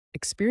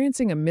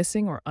Experiencing a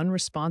missing or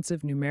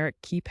unresponsive numeric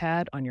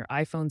keypad on your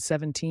iPhone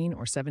 17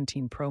 or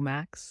 17 Pro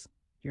Max?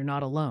 You're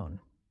not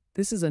alone.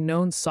 This is a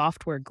known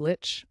software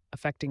glitch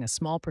affecting a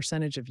small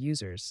percentage of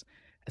users,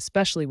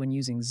 especially when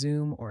using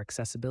Zoom or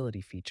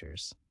accessibility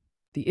features.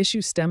 The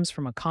issue stems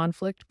from a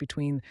conflict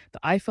between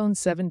the iPhone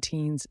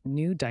 17's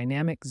new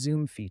dynamic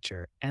zoom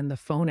feature and the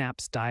phone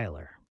app's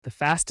dialer. The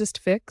fastest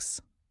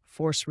fix?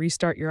 Force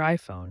restart your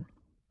iPhone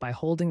by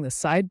holding the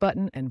side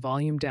button and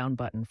volume down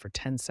button for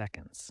 10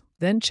 seconds.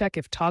 Then check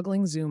if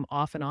toggling zoom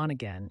off and on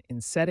again in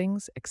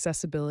Settings,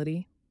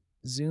 Accessibility,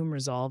 Zoom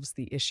resolves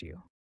the issue.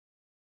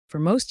 For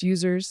most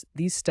users,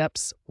 these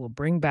steps will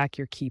bring back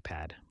your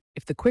keypad.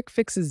 If the quick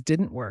fixes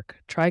didn't work,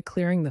 try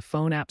clearing the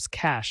phone app's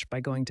cache by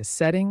going to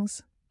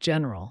Settings,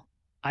 General,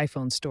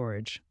 iPhone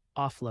Storage,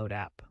 Offload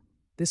App.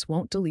 This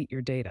won't delete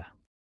your data.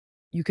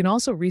 You can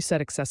also reset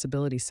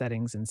accessibility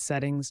settings in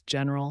Settings,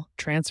 General,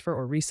 Transfer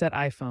or Reset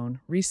iPhone,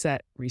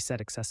 Reset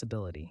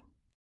Accessibility.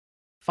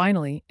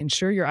 Finally,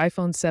 ensure your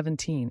iPhone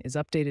 17 is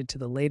updated to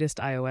the latest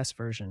iOS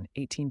version,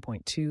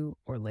 18.2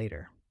 or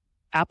later.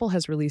 Apple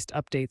has released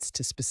updates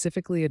to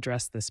specifically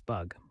address this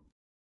bug.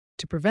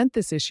 To prevent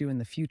this issue in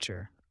the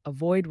future,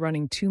 avoid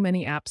running too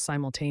many apps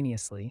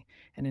simultaneously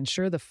and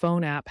ensure the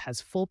phone app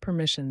has full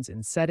permissions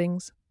in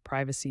Settings,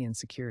 Privacy, and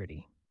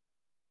Security.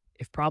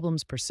 If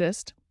problems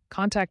persist,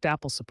 contact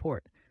Apple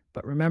support,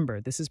 but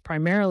remember, this is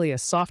primarily a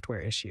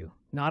software issue,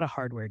 not a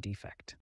hardware defect.